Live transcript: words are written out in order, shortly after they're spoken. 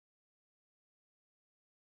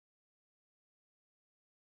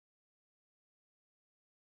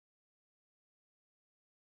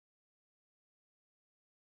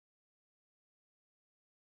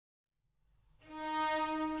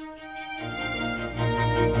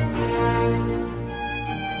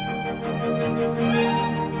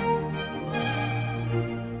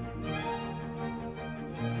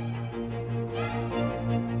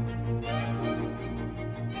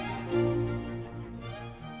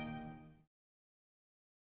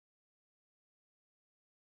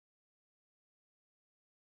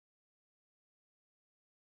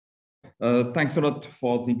Thanks a lot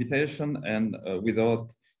for the invitation, and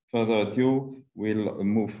without further ado, we'll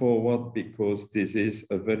move forward because this is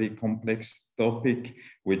a very complex topic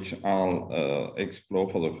which I'll explore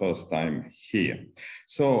for the first time here.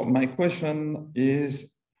 So my question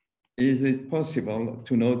is it possible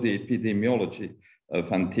to know the epidemiology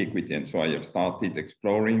of antiquity? And so I have started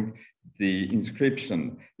exploring the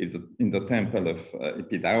inscription in the temple of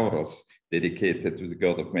Epidauros, dedicated to the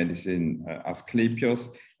god of medicine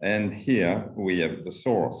Asclepius. And here we have the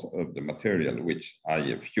source of the material which I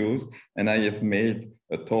have used. And I have made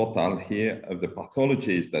a total here of the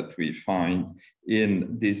pathologies that we find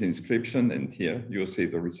in this inscription. And here you'll see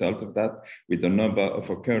the result of that with the number of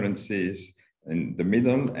occurrences in the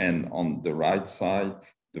middle, and on the right side,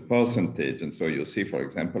 the percentage. And so you'll see, for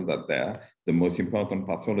example, that there, the most important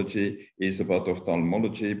pathology is about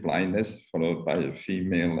ophthalmology, blindness, followed by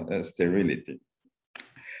female sterility.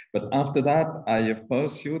 But after that, I have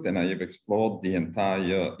pursued and I have explored the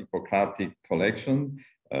entire Hippocratic collection.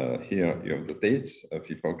 Here you have the dates of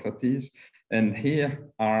Hippocrates. And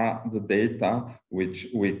here are the data which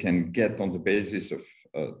we can get on the basis of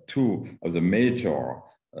two of the major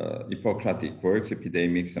Hippocratic works,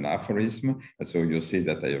 Epidemics and Aphorism. And so you'll see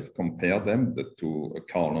that I have compared them, the two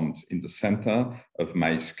columns in the center of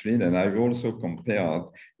my screen. And I've also compared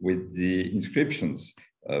with the inscriptions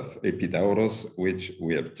of Epidauros, which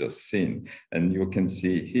we have just seen. And you can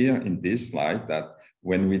see here in this slide that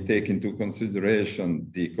when we take into consideration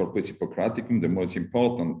the Corpus Hippocraticum, the most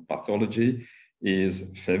important pathology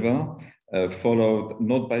is fever, followed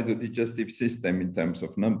not by the digestive system in terms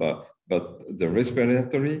of number, but the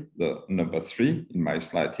respiratory, the number 3 in my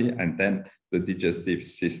slide here, and then the digestive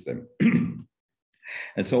system.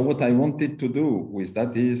 And so what I wanted to do with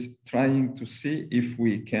that is trying to see if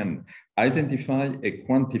we can identify and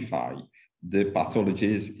quantify the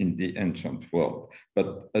pathologies in the ancient world.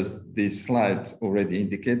 But as these slides already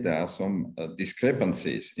indicate, there are some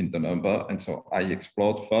discrepancies in the number. And so I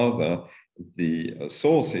explored further the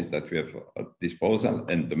sources that we have at disposal,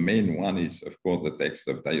 and the main one is, of course, the text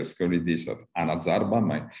of Dioscorides of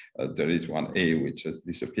Anaxarba. There is one A which has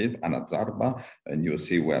disappeared, Anaxarba, and you'll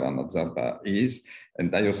see where Anaxarba is.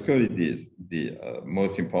 And Dioscorides, the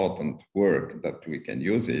most important work that we can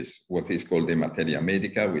use is what is called the Materia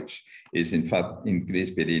Medica, which is in fact in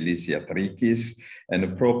Greece Perilis Iatrikis, and a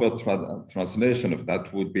proper translation of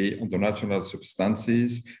that would be on the natural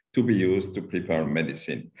substances to be used to prepare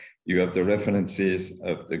medicine. You have the references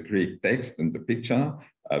of the Greek text and the picture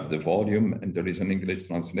of the volume, and there is an English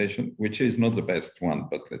translation, which is not the best one,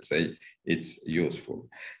 but let's say it's useful.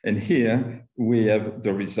 And here we have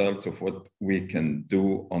the results of what we can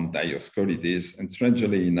do on Dioscorides. And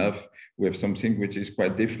strangely enough, we have something which is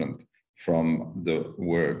quite different from the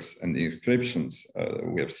works and the inscriptions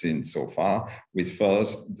we have seen so far, with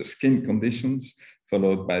first the skin conditions,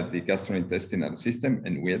 followed by the gastrointestinal system,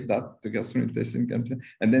 and with that, the gastrointestinal,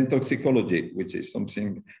 and then toxicology, which is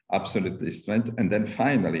something absolutely strange, and then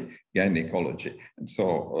finally, gynecology. And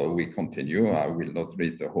so we continue. I will not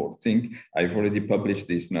read the whole thing. I've already published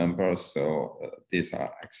these numbers, so these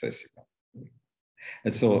are accessible.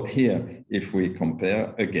 And so here, if we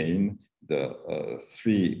compare again the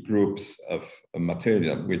 3 groups of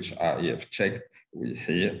material which I have checked,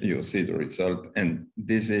 here you see the result, and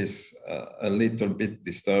this is a little bit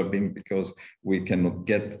disturbing because we cannot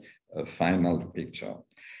get a final picture.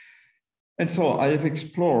 And so I have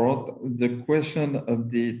explored the question of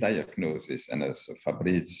the diagnosis, and as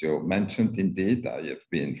Fabrizio mentioned, indeed, I have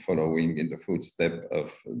been following in the footsteps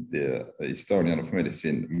of the historian of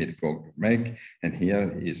medicine, Mirko Grmek, and here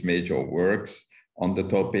his major works on the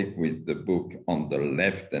topic, with the book on the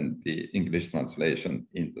left and the English translation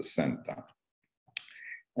in the center.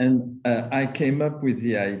 And I came up with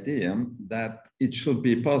the idea that it should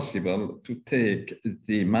be possible to take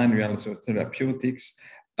the manuals of therapeutics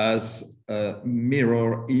as a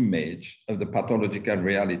mirror image of the pathological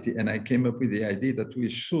reality. And I came up with the idea that we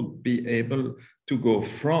should be able to go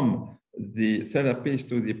from the therapist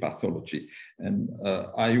to the pathology. And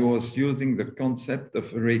I was using the concept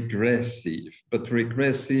of regressive, but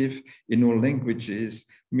regressive in all languages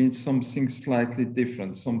means something slightly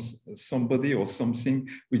different, somebody or something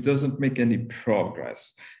which doesn't make any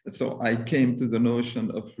progress. And so I came to the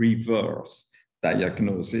notion of reverse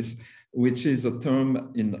diagnosis, which is a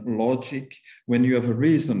term in logic when you have a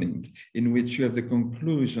reasoning in which you have the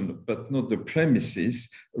conclusion but not the premises.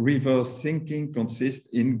 Reverse thinking consists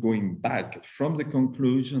in going back from the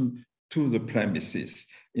conclusion to the premises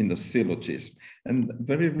in the syllogism. And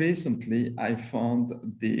very recently, I found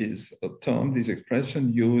this term, this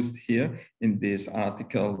expression used here in this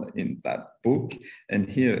article in that book. And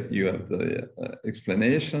here you have the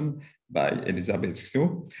explanation by Elizabeth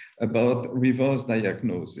Xu about reverse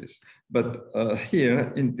diagnosis. But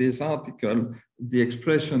here in this article, the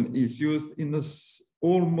expression is used in a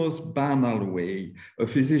almost banal way. A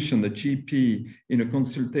physician, a GP, in a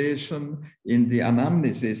consultation, in the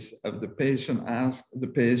anamnesis of the patient, asks the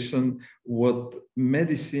patient what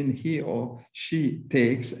medicine he or she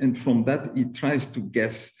takes, and from that he tries to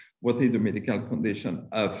guess what is the medical condition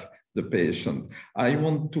of the patient. I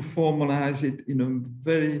want to formalize it in a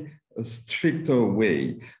very stricter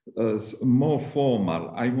way, more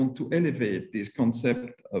formal. I want to elevate this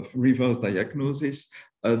concept of reverse diagnosis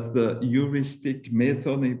as the heuristic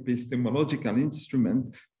method epistemological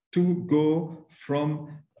instrument to go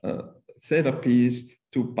from therapies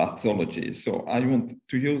to pathology. So I want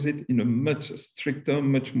to use it in a much stricter,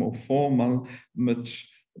 much more formal,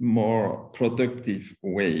 much more productive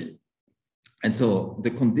way. And so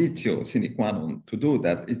the conditio sine qua non to do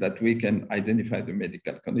that is that we can identify the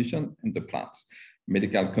medical condition and the plants.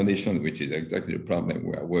 Medical condition, which is exactly the problem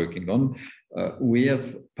we are working on. We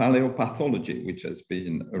have paleopathology, which has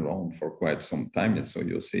been around for quite some time. And so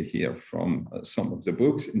you'll see here from some of the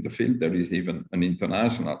books in the field, there is even an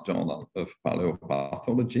international journal of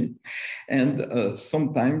paleopathology. And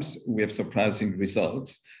sometimes we have surprising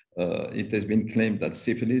results. It has been claimed that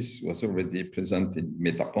syphilis was already present in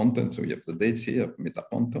Metaponto, and so you have the dates here of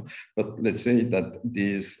Metaponto. But let's say that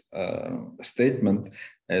this statement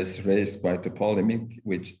has raised quite a polemic,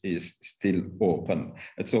 which is still open.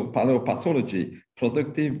 And so paleopathology,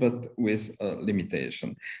 productive, but with a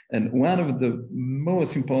limitation. And one of the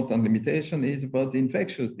most important limitations is about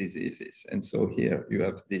infectious diseases. And so here you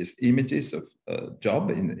have these images of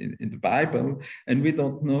Job in the Bible, and we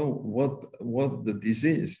don't know what the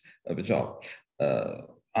disease of Job.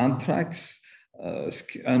 Anthrax,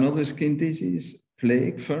 another skin disease,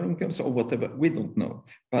 plague, furuncles, or whatever, we don't know.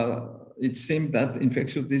 But it seemed that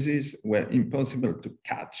infectious diseases were impossible to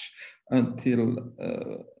catch until,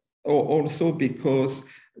 also because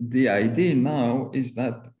the idea now is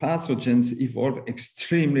that pathogens evolve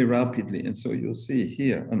extremely rapidly. And so you'll see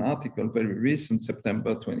here an article, very recent,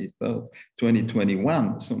 September 23rd,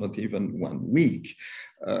 2021, so not even 1 week.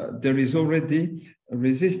 There is already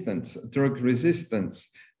resistance, drug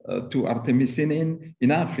resistance to artemisinin in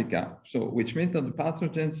Africa, so which means that the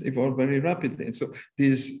pathogens evolve very rapidly. And so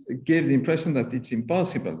this gave the impression that it's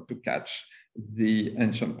impossible to catch the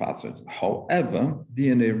ancient pathogens. However,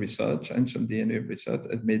 DNA research, ancient DNA research,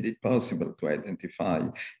 has made it possible to identify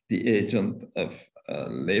the agent of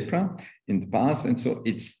lepra in the past. And so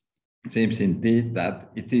it seems indeed that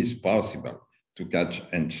it is possible to catch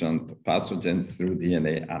ancient pathogens through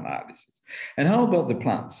DNA analysis. And how about the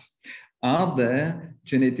plants? Are there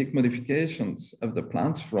genetic modifications of the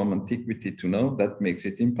plants from antiquity to now that makes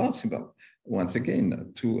it impossible, once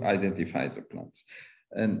again, to identify the plants?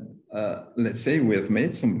 And let's say we have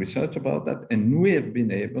made some research about that, and we have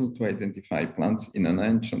been able to identify plants in an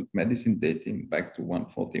ancient medicine dating back to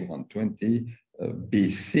 140, 120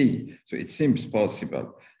 BC. So it seems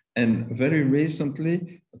possible. And very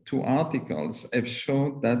recently, 2 articles have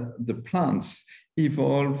shown that the plants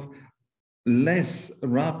evolve less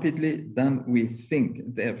rapidly than we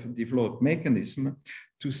think. They have developed mechanism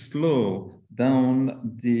to slow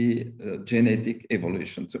down the genetic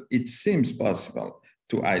evolution. So it seems possible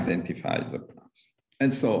to identify the plants.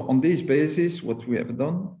 And so on this basis, what we have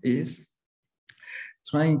done is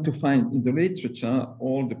trying to find in the literature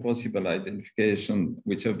all the possible identification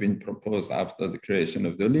which have been proposed after the creation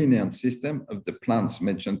of the lineage system of the plants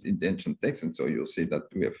mentioned in the ancient text. And so you'll see that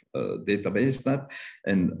we have a database that,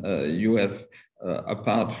 and you have,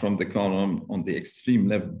 apart from the column on the extreme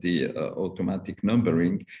left, the automatic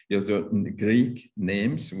numbering, you have the Greek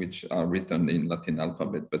names, which are written in Latin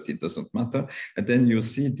alphabet, but it doesn't matter. And then you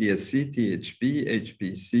see DSC, THP,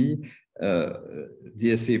 HPC,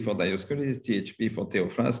 DSC for Dioscorides, THP for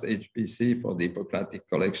Theophrast, HPC for the Hippocratic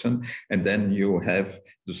collection, and then you have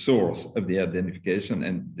the source of the identification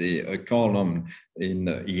and the column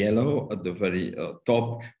in yellow at the very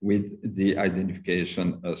top with the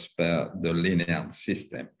identification as per the lineage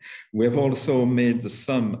system. We have also made the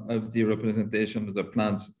sum of the representation of the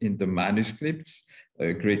plants in the manuscripts,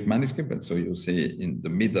 Greek manuscript, and so you see in the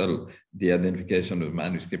middle the identification of the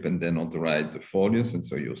manuscript, and then on the right the folios, and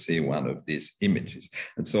so you see one of these images.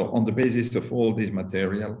 And so on the basis of all this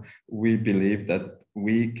material, we believe that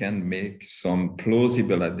we can make some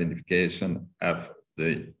plausible identification of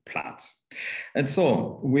the plants. And so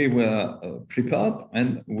we were prepared, and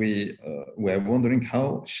we were wondering,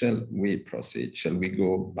 how shall we proceed? Shall we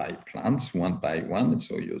go by plants one by one? And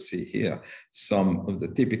so you see here some of the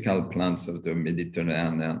typical plants of the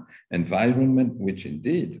Mediterranean environment, which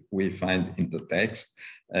indeed we find in the text.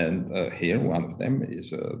 And here one of them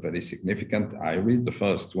is a very significant iris, the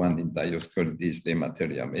first one in Dioscorides de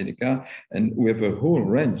Materia Medica. And we have a whole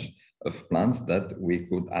range of plants that we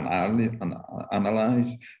could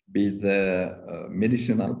analyze, be the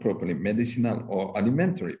medicinal, properly medicinal, or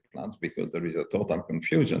alimentary plants, because there is a total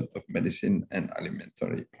confusion of medicine and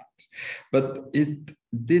alimentary plants. But it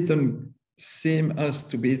didn't seem us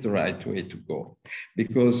to be the right way to go,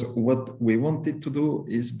 because what we wanted to do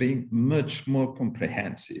is being much more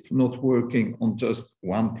comprehensive, not working on just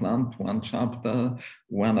one plant, one chapter,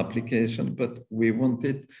 one application, but we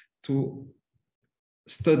wanted to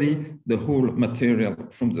study the whole material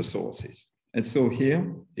from the sources. And so here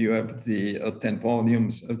you have the 10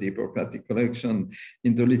 volumes of the Hippocratic collection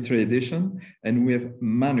in the literary edition, and we have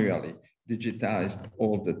manually digitized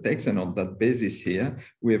all the text, and on that basis here,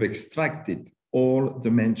 we have extracted all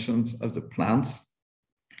the mentions of the plants,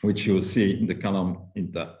 which you'll see in the column in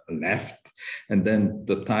the left, and then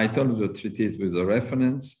the title of the treatise with the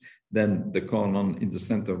reference, then the column in the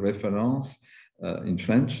center, reference in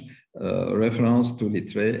French, reference to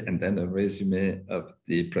literae, and then a resume of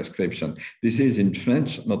the prescription. This is in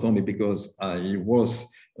French, not only because I was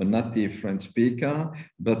a native French speaker,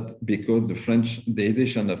 but because the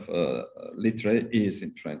edition of literae is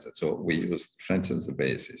in French. So we use French as the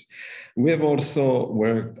basis. We have also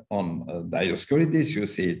worked on Dioscorides. You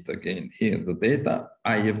see it again here, the data.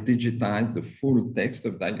 I have digitized the full text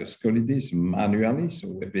of Dioscorides manually, so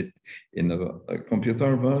we have it in a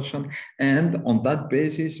computer version. And on that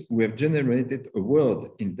basis, we have generated a word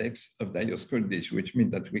index of Dioscorides, which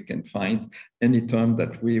means that we can find any term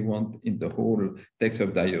that we want in the whole text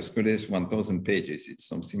of Dioscorides, 1,000 pages. It's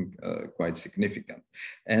something quite significant.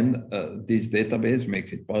 And this database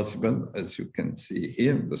makes it possible, as you can see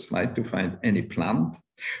here in the slide, to find any plant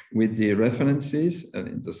with the references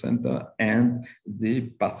in the center and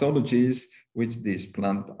the pathologies which these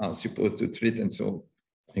plants are supposed to treat. And so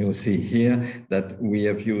you see here that we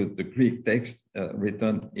have used the Greek text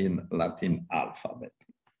written in Latin alphabet.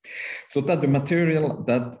 So that the material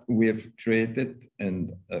that we have created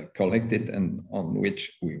and collected and on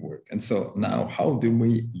which we work. And so now, how do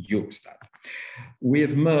we use that? We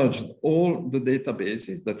have merged all the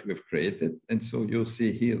databases that we've created. And so you'll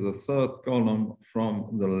see here the third column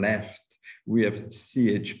from the left, we have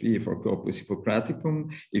CHP for Corpus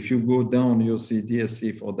Hippocraticum. If you go down, you'll see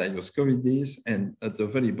DSC for Dioscorides. And at the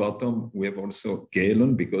very bottom, we have also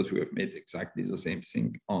Galen, because we have made exactly the same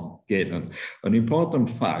thing on Galen. An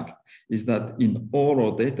important fact is that in all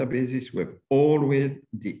our databases, we have always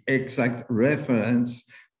the exact reference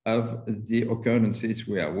of the occurrences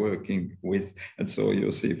we are working with. And so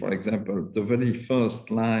you see, for example, the very first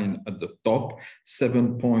line at the top,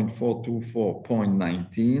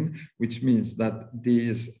 7.424.19, which means that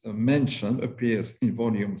this mention appears in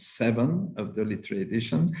volume 7 of the literary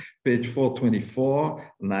edition, page 424,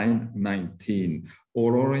 line 19.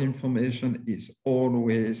 All our information is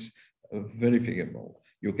always verifiable.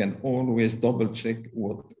 You can always double check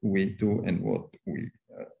what we do and what we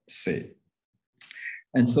say.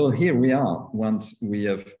 And so here we are, once we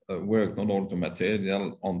have worked on all the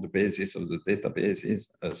material on the basis of the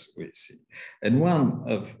databases, as we see. And one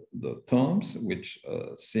of the terms which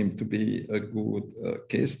seem to be a good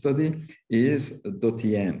case study is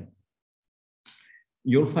dotien.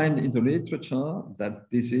 You'll find in the literature that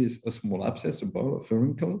this is a small abscess, a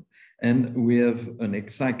furuncle, and we have an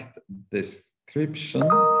exact description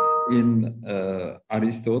in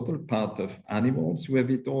Aristotle, part of animals. We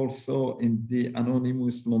have it also in the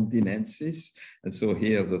Anonymous Londinensis. And so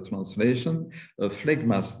here the translation,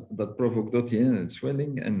 phlegmas that provoke dotien and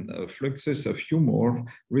swelling, and fluxus of humor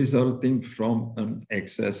resulting from an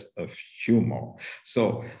excess of humor.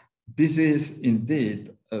 So this is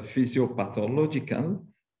indeed a physiopathological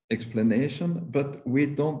explanation, but we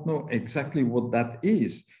don't know exactly what that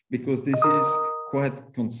is, because this is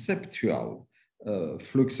quite conceptual.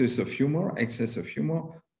 Fluxus of humor, excess of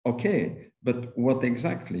humor, okay, but what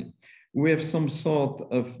exactly? We have some sort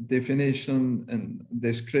of definition and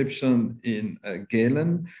description in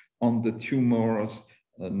Galen on the tumors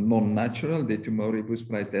non-natural, de tumoribus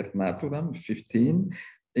praeternaturam, 15.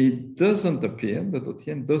 It doesn't appear, the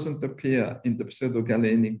dotien doesn't appear in the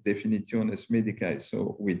pseudo-Galenic Definitiones Medicae,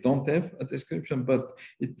 so we don't have a description, but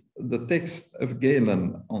the text of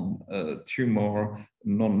Galen on tumor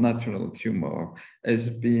non-natural tumor has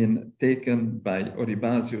been taken by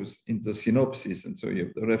Oribasius in the synopsis, and so you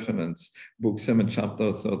have the reference, book 7,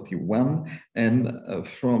 chapter 31, and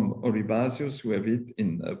from Oribasius, we have it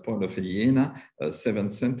in Paul of Iena,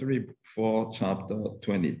 7th century, book 4, chapter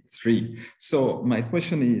 23. So my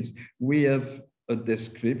question is, we have a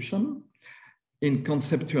description in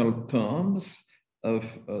conceptual terms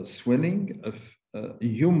of swelling, of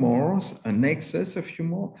humors, an excess of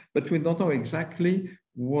humor, but we don't know exactly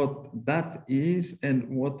what that is and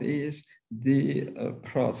what is the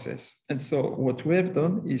process. And so what we have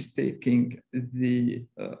done is taking the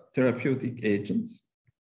therapeutic agents.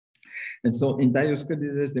 And so in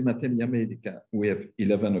Dioscorides de Materia Medica, we have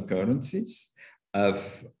 11 occurrences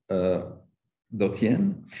of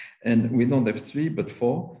Dotien, and we don't have 3, but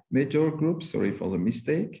 4 major groups, sorry for the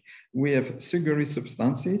mistake. We have sugary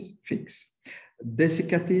substances, fix,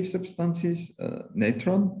 desiccative substances,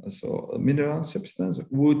 natron, so mineral substance,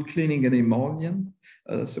 wood cleaning and emollient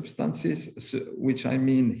substances, which I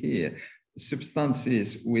mean here,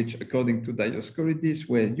 substances which, according to Dioscorides,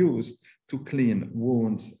 were used to clean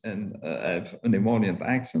wounds and have an emollient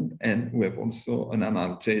accent, and we have also an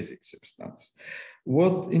analgesic substance.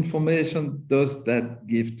 What information does that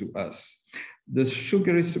give to us? The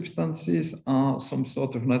sugary substances are some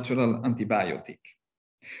sort of natural antibiotic.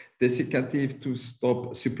 Desiccative to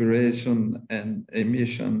stop suppuration and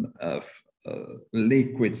emission of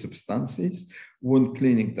liquid substances. Wound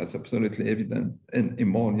cleaning, that's absolutely evident, and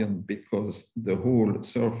emollient because the whole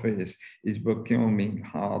surface is becoming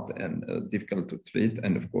hard and difficult to treat,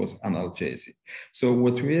 and of course analgesic. So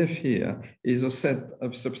what we have here is a set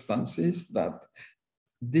of substances that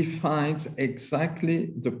defines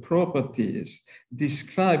exactly the properties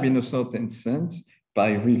described in a certain sense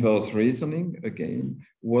by reverse reasoning, again,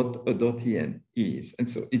 what a Dotien is. And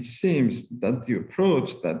so it seems that the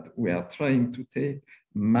approach that we are trying to take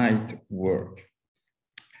might work.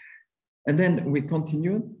 And then we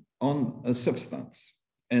continued on a substance,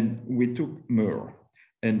 and we took myrrh.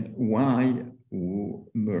 And why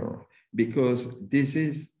myrrh? Because this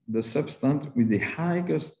is the substance with the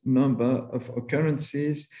highest number of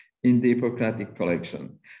occurrences in the Hippocratic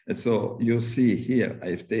collection. And so you'll see here,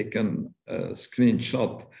 I've taken a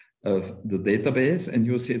screenshot of the database, and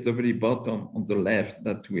you'll see at the very bottom on the left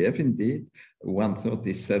that we have indeed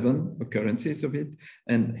 137 occurrences of it.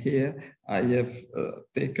 And here I have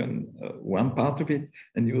taken one part of it,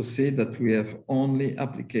 and you'll see that we have only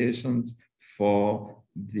applications for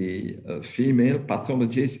the female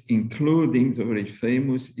pathologies, including the very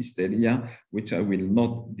famous hysteria, which I will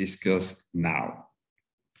not discuss now.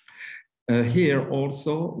 Here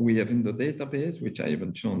also, we have in the database, which I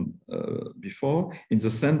haven't shown before, in the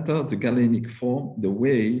center, the Galenic form, the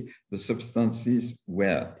way the substances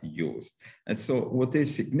were used. And so what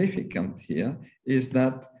is significant here is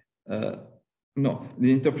that, the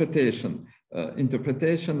interpretation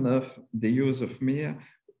of the use of myrrh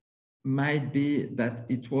might be that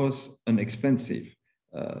it was an expensive,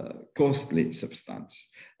 costly substance.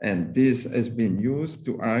 And this has been used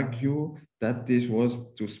to argue that this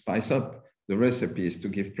was to spice up the recipes, to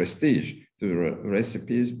give prestige to the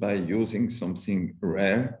recipes by using something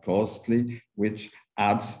rare, costly, which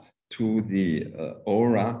adds to the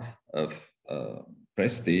aura of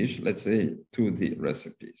prestige, let's say, to the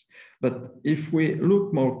recipes. But if we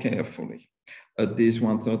look more carefully at these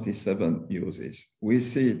 137 uses, we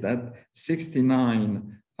see that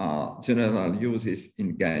 69 are general uses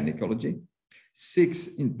in gynecology,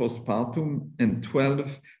 6 in postpartum, and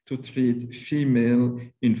 12 to treat female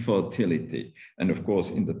infertility. And of course,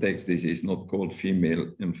 in the text, this is not called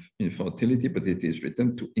female infertility, but it is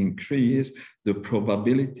written to increase the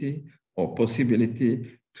probability or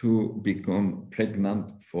possibility to become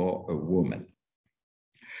pregnant for a woman.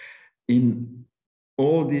 In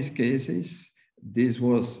all these cases, this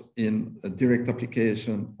was in a direct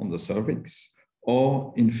application on the cervix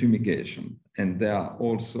or in fumigation. And there are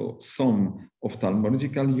also some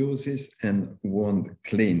ophthalmological uses and wound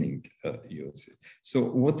cleaning uses. So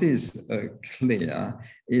what is clear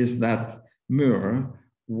is that myrrh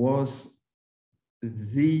was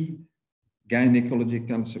the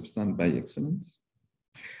gynecological substance by excellence.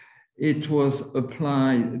 It was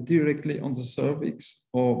applied directly on the cervix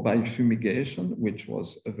or by fumigation, which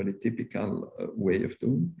was a very typical way of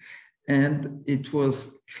doing. And it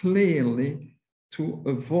was clearly to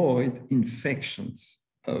avoid infections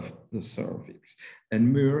of the cervix.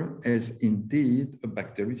 And myrrh has indeed a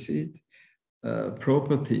bactericide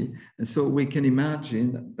property. And so we can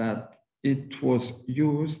imagine that it was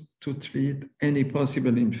used to treat any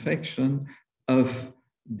possible infection of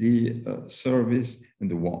the cervix and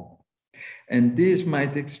the womb. And this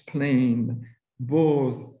might explain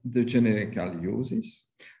both the generical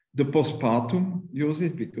uses, the postpartum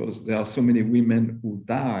uses, because there are so many women who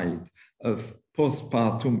died of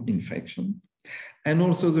postpartum infection, and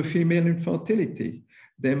also the female infertility.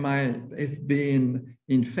 There might have been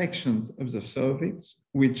infections of the cervix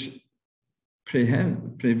which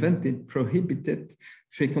prohibited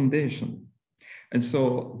fecundation. And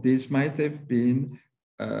so this might have been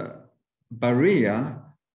a barrier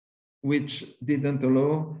which didn't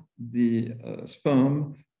allow the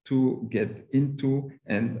sperm to get into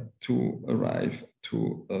and to arrive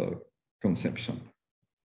to conception.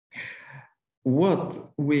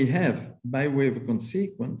 What we have by way of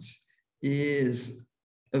consequence is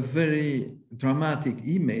a very dramatic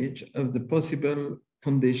image of the possible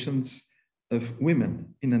conditions of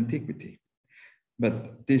women in antiquity.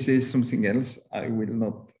 But this is something else. I will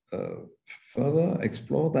not further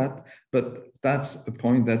explore that, but that's a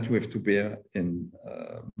point that we have to bear in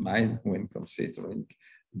mind when considering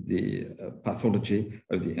the pathology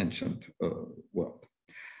of the ancient world.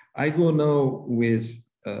 I go now with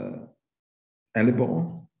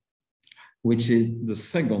Hellebore, which is the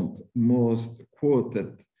second most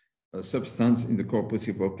quoted substance in the Corpus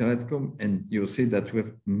Hippocraticum, and you'll see that we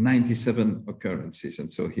have 97 occurrences.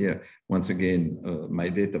 And so here, once again, my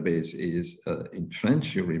database is in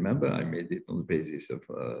French. You remember, I made it on the basis of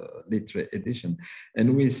literary edition.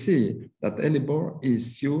 And we see that Hellebore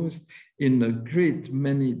is used in a great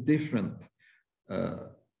many different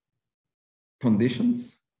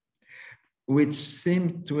conditions, which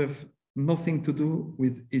seem to have nothing to do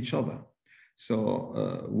with each other.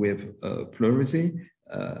 So we have pleurisy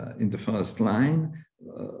in the first line,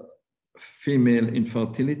 female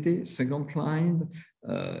infertility, second line,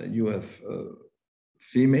 you have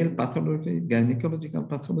female pathology, gynecological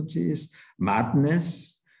pathologies,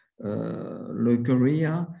 madness,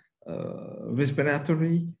 leukorrhea,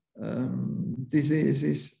 respiratory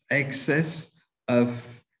diseases, excess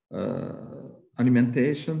of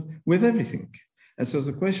alimentation, we have everything. And so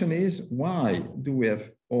the question is, why do we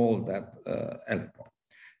have all that Hellebore?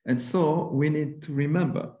 And so we need to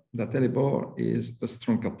remember that Hellebore is a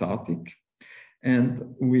strong cathartic,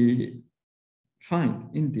 and we find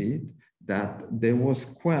indeed that there was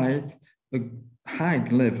quite a high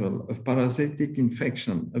level of parasitic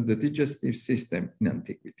infection of the digestive system in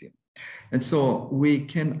antiquity. And so we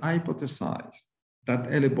can hypothesize that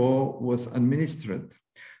Hellebore was administered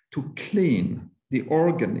to clean the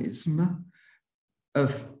organism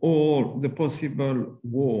of all the possible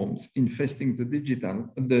worms infesting the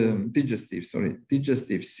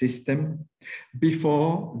digestive system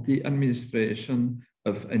before the administration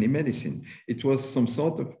of any medicine. It was some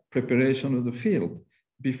sort of preparation of the field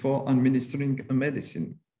before administering a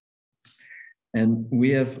medicine. And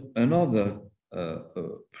we have another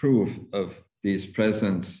proof of this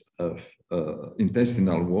presence of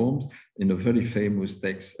intestinal worms in a very famous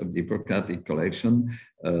text of the Hippocratic collection.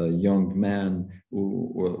 A young man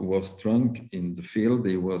who was drunk in the field,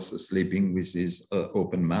 he was sleeping with his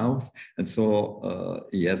open mouth, and so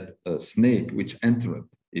he had a snake which entered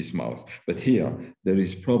his mouth. But here there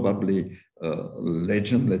is probably a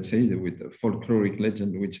legend, let's say, with a folkloric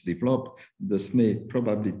legend which developed. The snake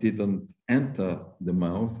probably didn't enter the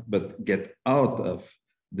mouth, but get out of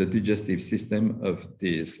the digestive system of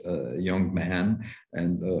this young man.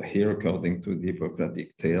 And here, according to the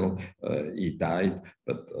Hippocratic tale, he died,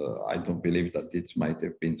 but I don't believe that it might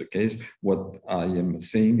have been the case. What I am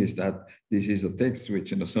saying is that this is a text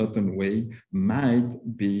which in a certain way might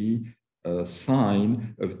be a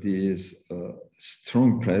sign of this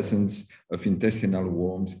strong presence of intestinal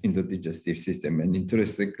worms in the digestive system. And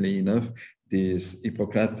interestingly enough, this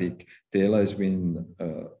Hippocratic tale has been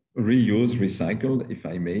reused, recycled, if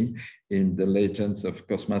I may, in the legends of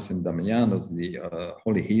Cosmas and Damianos, the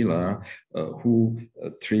holy healer who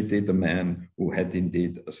treated a man who had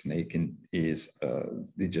indeed a snake in his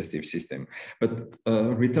digestive system. But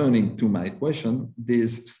returning to my question,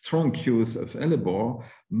 this strong use of Hellebore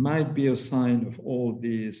might be a sign of all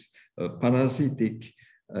these parasitic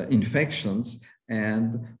infections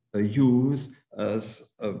and use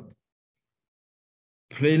as a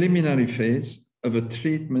preliminary phase of a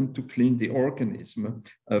treatment to clean the organism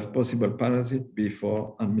of possible parasite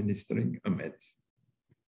before administering a medicine.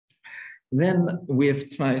 Then we have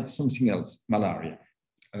tried something else, malaria.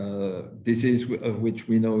 This is which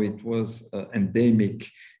we know it was endemic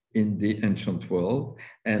in the ancient world.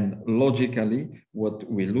 And logically, what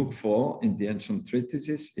we look for in the ancient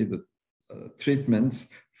treatises is the treatments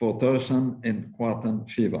for tertian and quartan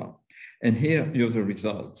fever. And here are the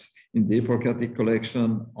results. In the Hippocratic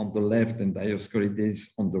collection on the left and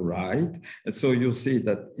Dioscorides on the right. And so you see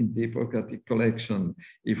that in the Hippocratic collection,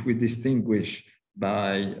 if we distinguish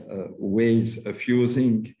by ways of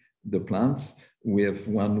using the plants, we have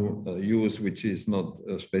one use which is not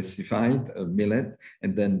specified, millet,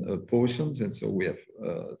 and then potions. And so we have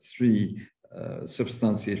three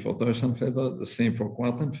substances for tertian fever, the same for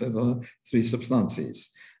quartan fever, three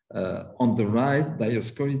substances. On the right,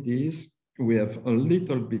 Dioscorides, we have a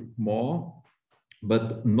little bit more,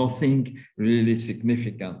 but nothing really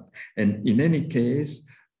significant. And in any case,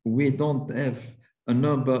 we don't have a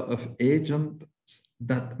number of agents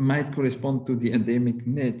that might correspond to the endemic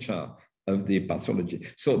nature of the pathology.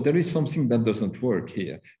 So there is something that doesn't work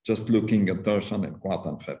here, just looking at tertian and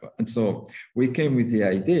quartan fever. And so we came with the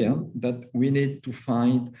idea that we need to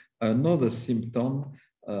find another symptom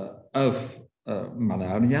of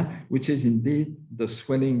malaria, which is indeed the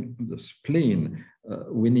swelling of the spleen.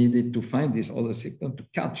 We needed to find this other symptom to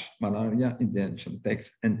catch malaria in the ancient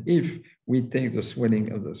text. And if we take the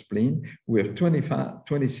swelling of the spleen, we have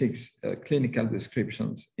 26 clinical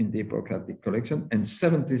descriptions in the Hippocratic collection and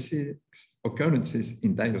 76 occurrences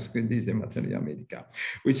in Dioscorides de Materia Medica,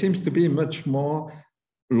 which seems to be much more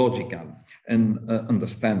logical and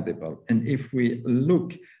understandable. And if we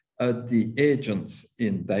look at the agents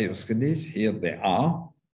in Dioscorides, here they are.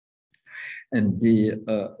 And the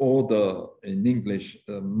order in English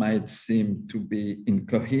might seem to be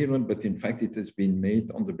incoherent, but in fact it has been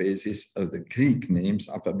made on the basis of the Greek names,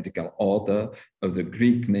 alphabetical order of the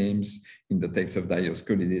Greek names in the text of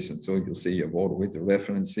Dioscorides. And so you see you have all with the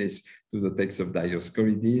references to the text of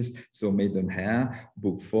Dioscorides. So Maiden Hair,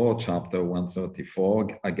 book 4, chapter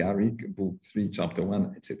 134, Agaric, book 3, chapter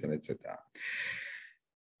 1, etc., etc.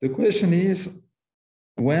 The question is,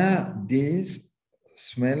 were these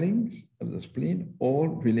swellings of the spleen all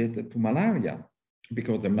related to malaria?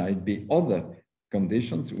 Because there might be other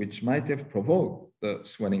conditions which might have provoked the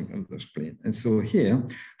swelling of the spleen. And so here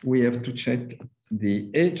we have to check the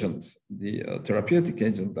agents, the therapeutic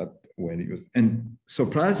agents that were used. And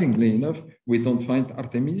surprisingly enough, we don't find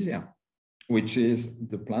Artemisia, which is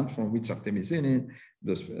the plant from which artemisinin,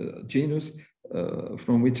 the genus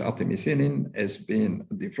from which artemisinin has been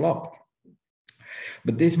developed.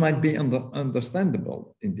 But this might be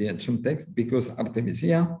understandable in the ancient text because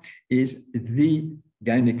Artemisia is the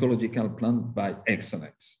gynecological plant by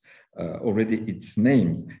excellence. Already its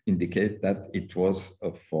names indicate that it was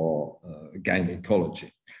for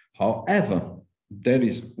gynecology. However, there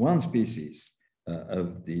is one species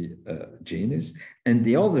of the genus, and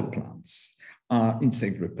the other plants are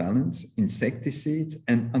insect repellents, insecticides,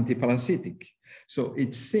 and antiparasitic. So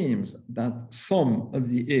it seems that some of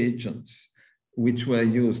the agents which were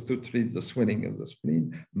used to treat the swelling of the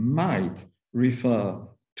spleen might refer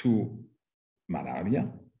to malaria.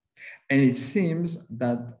 And it seems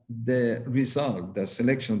that the result, the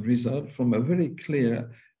selection result from a very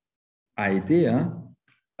clear idea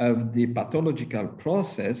of the pathological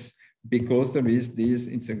process because there is this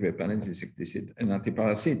insect repellent, insecticide, and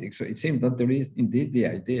antiparasitic. So it seems that there is indeed the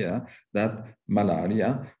idea that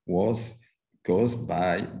malaria was caused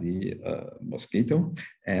by the mosquito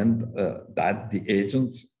and that the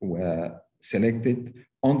agents were selected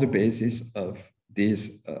on the basis of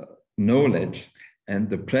this knowledge and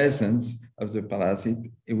the presence of the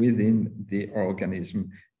parasite within the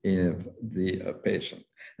organism of the patient.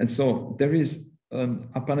 And so there is an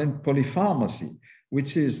apparent polypharmacy,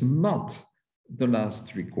 which is not the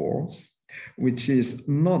last recourse, which is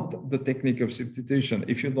not the technique of substitution.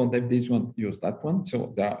 If you don't have this one, use that one.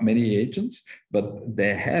 So there are many agents, but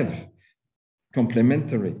they have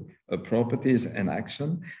complementary properties and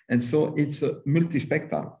action. And so it's a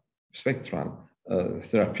multispectral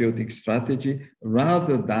therapeutic strategy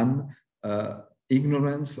rather than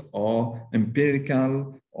ignorance or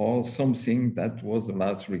empirical or something that was the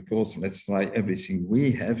last recourse. Let's try everything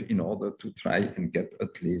we have in order to try and get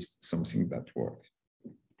at least something that works.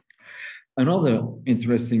 Another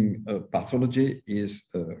interesting pathology is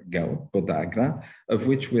gout, podagra, of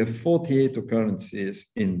which we have 48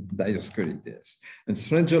 occurrences in Dioscorides. And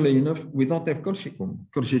strangely enough, we don't have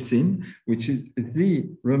colchicine, which is the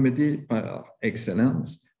remedy par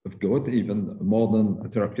excellence of gout. Even modern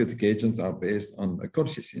therapeutic agents are based on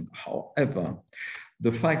colchicine. However,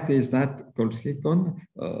 the fact is that colchicon,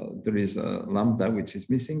 there is a lambda which is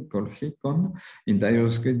missing, colchicon, in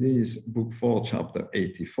Dioscorides, book 4, chapter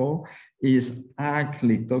 84, is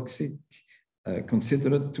highly toxic,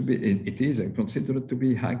 considered to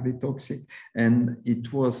be highly toxic, and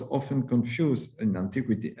it was often confused in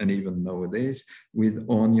antiquity and even nowadays with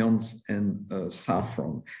onions and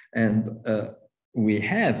saffron. And we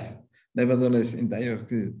have Nevertheless, in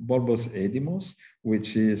Diagnostic bulbous edemos,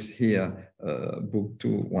 which is here, book 2,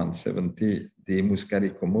 170, the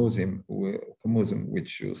muscaricomosum,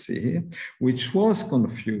 which you see here, which was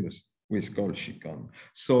confused with colchicum.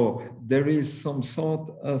 So there is some sort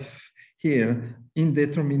of here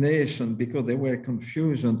indetermination because there were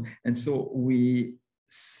confusion. And so we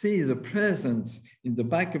see the presence in the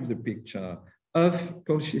back of the picture of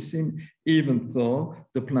colchicine, even though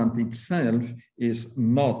the plant itself is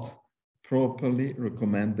not properly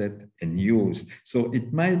recommended and used. So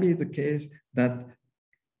it might be the case that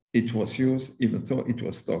it was used even though it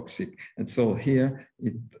was toxic. And so here,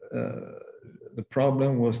 the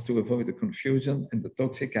problem was to avoid the confusion and the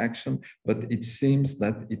toxic action, but it seems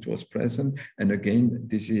that it was present. And again,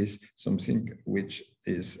 this is something which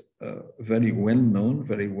is very well known,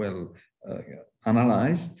 very well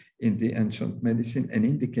analyzed in the ancient medicine, and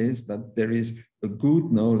indicates that there is a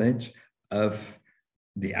good knowledge of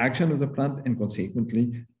the action of the plant and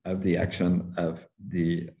consequently of the action of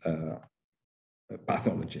the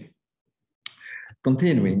pathology.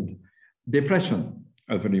 Continuing, depression,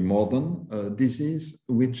 a very modern disease,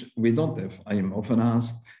 which we don't have. I am often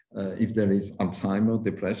asked if there is Alzheimer's,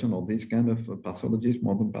 depression, or these kind of pathologies,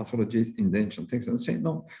 modern pathologies in the ancient texts, and say,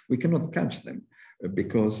 no, we cannot catch them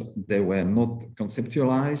because they were not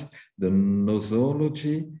conceptualized. The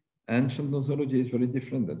nosology, ancient nosology is very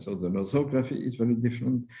different, and so the nosography is very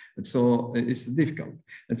different, and so it's difficult.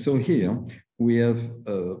 And so here we have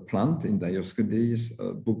a plant in Dioscorides,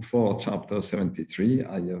 book 4, chapter 73.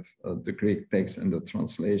 I have the Greek text and the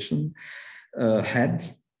translation. Head,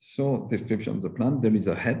 so description of the plant. There is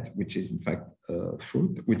a head, which is in fact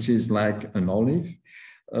fruit, which is like an olive.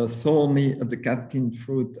 Thorny, the catkin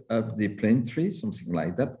fruit of the plane tree, something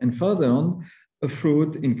like that. And further on, a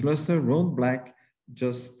fruit in cluster, round black,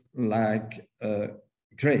 just like a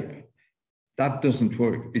grape. That doesn't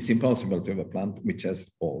work. It's impossible to have a plant which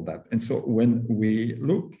has all that. And so when we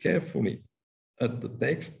look carefully at the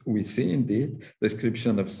text, we see indeed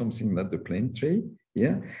description of something like the plane tree,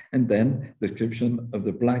 yeah, and then description of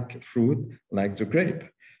the black fruit like the grape.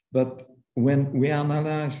 But when we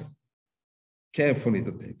analyze carefully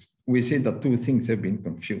the text, we see that two things have been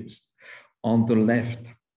confused. On the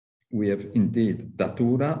left, we have indeed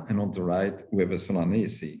datura, and on the right, we have a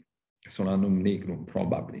solanacea, Solanum nigrum,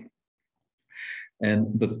 probably.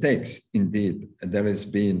 And the text, indeed, there has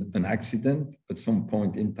been an accident at some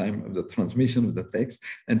point in time of the transmission of the text,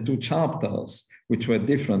 and two chapters, which were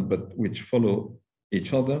different, but which follow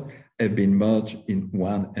each other, have been merged in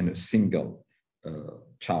one and a single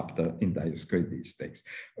chapter in Dioscorides text.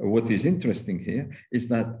 What is interesting here is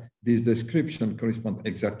that this description corresponds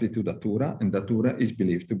exactly to datura, and datura is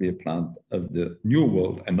believed to be a plant of the New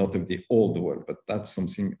World and not of the Old World, but that's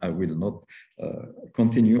something I will not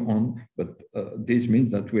continue on, but this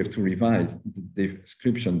means that we have to revise the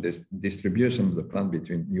description, this distribution of the plant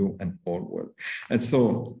between New and Old World. And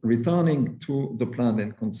so returning to the plant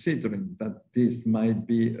and considering that this might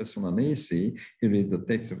be a Solanacea, here is the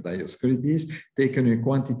text of Dioscorides, taken in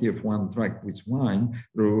quantity of 1 drachm with wine,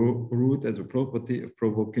 root as a property of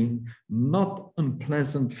provoking not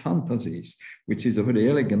unpleasant fantasies, which is very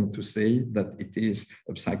elegant to say that it is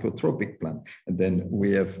a psychotropic plant. And then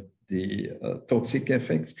we have the toxic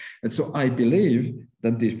effects. And so I believe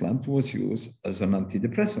that this plant was used as an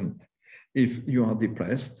antidepressant. If you are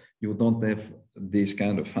depressed, you don't have these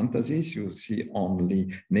kind of fantasies. You see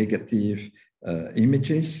only negative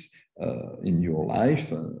images in your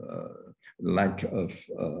life, lack of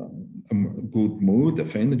good mood,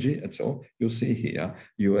 of energy. And so you see here,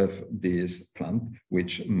 you have this plant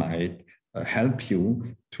which might help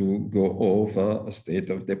you to go over a state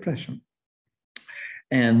of depression.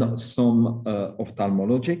 And some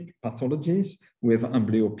ophthalmologic pathologies with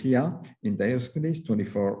amblyopia in Dioscorides,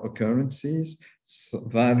 24 occurrences,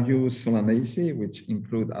 various solanaceae, which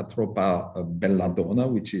include Atropa belladonna,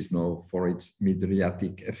 which is known for its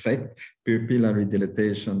mydriatic effect, pupillary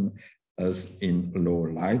dilatation as in low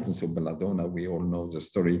light. And so belladonna, we all know the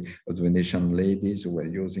story of the Venetian ladies who were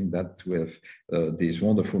using that to have these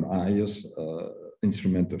wonderful eyes,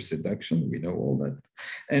 instrument of seduction, we know all that.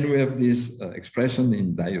 And we have this expression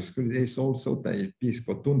in Dioscorides also,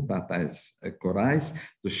 Taipiscotuntatas corais,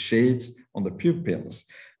 the shades on the pupils.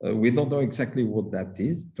 We don't know exactly what that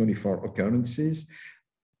is, 24 occurrences.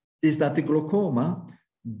 Is that a glaucoma?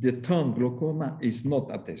 The term glaucoma is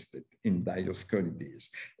not attested in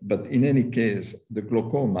Dioscorides, but in any case, the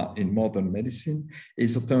glaucoma in modern medicine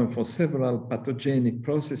is a term for several pathogenic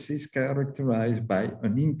processes characterized by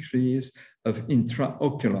an increase of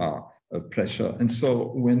intraocular pressure. And so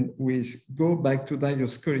when we go back to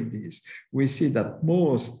Dioscorides, we see that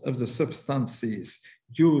most of the substances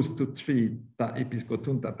used to treat ta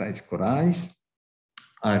episcotunta Dioscorais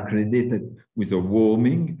are credited with a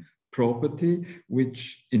warming property,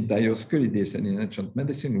 which in Dioscorides and in ancient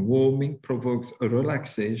medicine, warming provokes a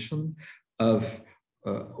relaxation of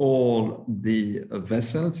all the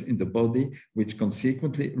vessels in the body, which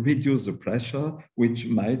consequently reduce the pressure, which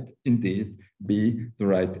might indeed be the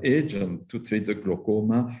right agent to treat the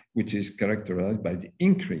glaucoma, which is characterized by the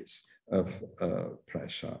increase of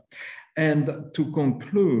pressure. And to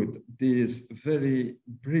conclude this very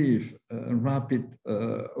brief, rapid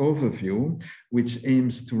overview, which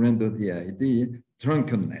aims to render the idea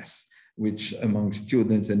drunkenness, which among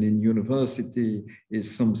students and in university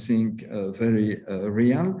is something very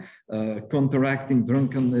real. Counteracting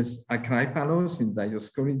drunkenness, acrypalos in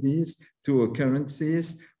Dioscorides, 2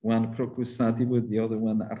 occurrences, one Crocus sativus, the other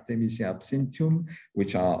one Artemisia absinthium,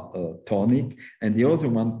 which are tonic, and the other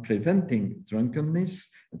one preventing drunkenness.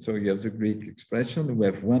 And so you have the Greek expression. We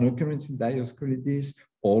have 1 occurrence in Dioscorides,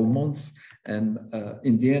 almonds, and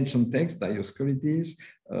in the ancient text, Dioscorides,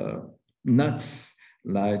 nuts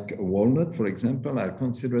like walnut, for example, are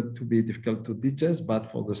considered to be difficult to digest, but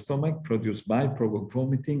for the stomach, produce bile, provoke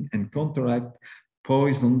vomiting, and counteract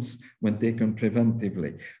poisons when taken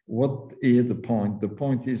preventively. What is the point? The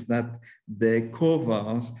point is that they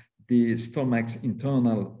cover the stomach's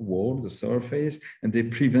internal wall, the surface, and they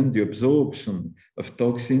prevent the absorption of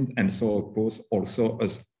toxins, and so of course also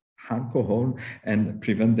as alcohol, and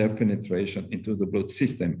prevent their penetration into the blood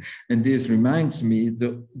system. And this reminds me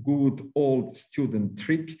the good old student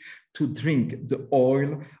trick to drink the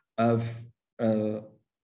oil of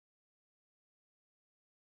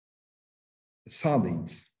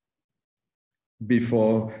sardines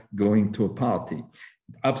before going to a party.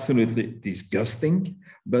 Absolutely disgusting,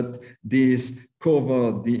 but this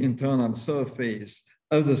covers the internal surface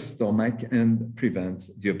of the stomach and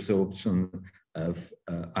prevents the absorption of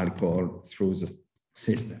alcohol through the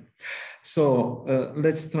system. So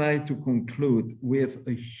let's try to conclude with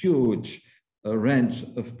a huge range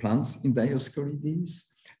of plants in Dioscorides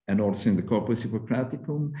and also in the Corpus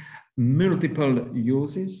Hippocraticum, multiple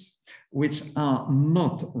uses, which are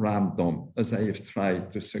not random, as I have tried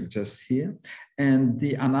to suggest here, and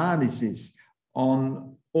the analysis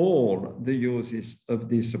on all the uses of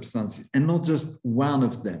these substances, and not just one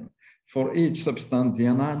of them. For each substance, the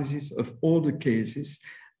analysis of all the cases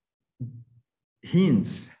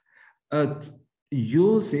hints at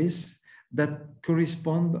uses that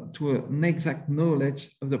correspond to an exact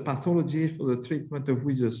knowledge of the pathology for the treatment of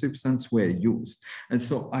which the substance were used. And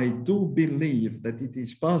so I do believe that it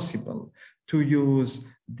is possible to use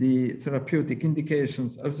the therapeutic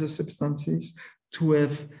indications of the substances to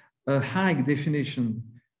have a high definition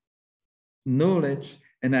knowledge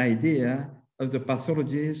and idea of the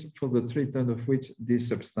pathologies for the treatment of which these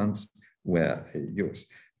substances were used.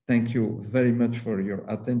 Thank you very much for your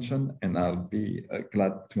attention, and I'll be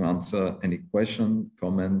glad to answer any question,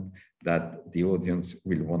 comment that the audience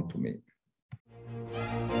will want to make.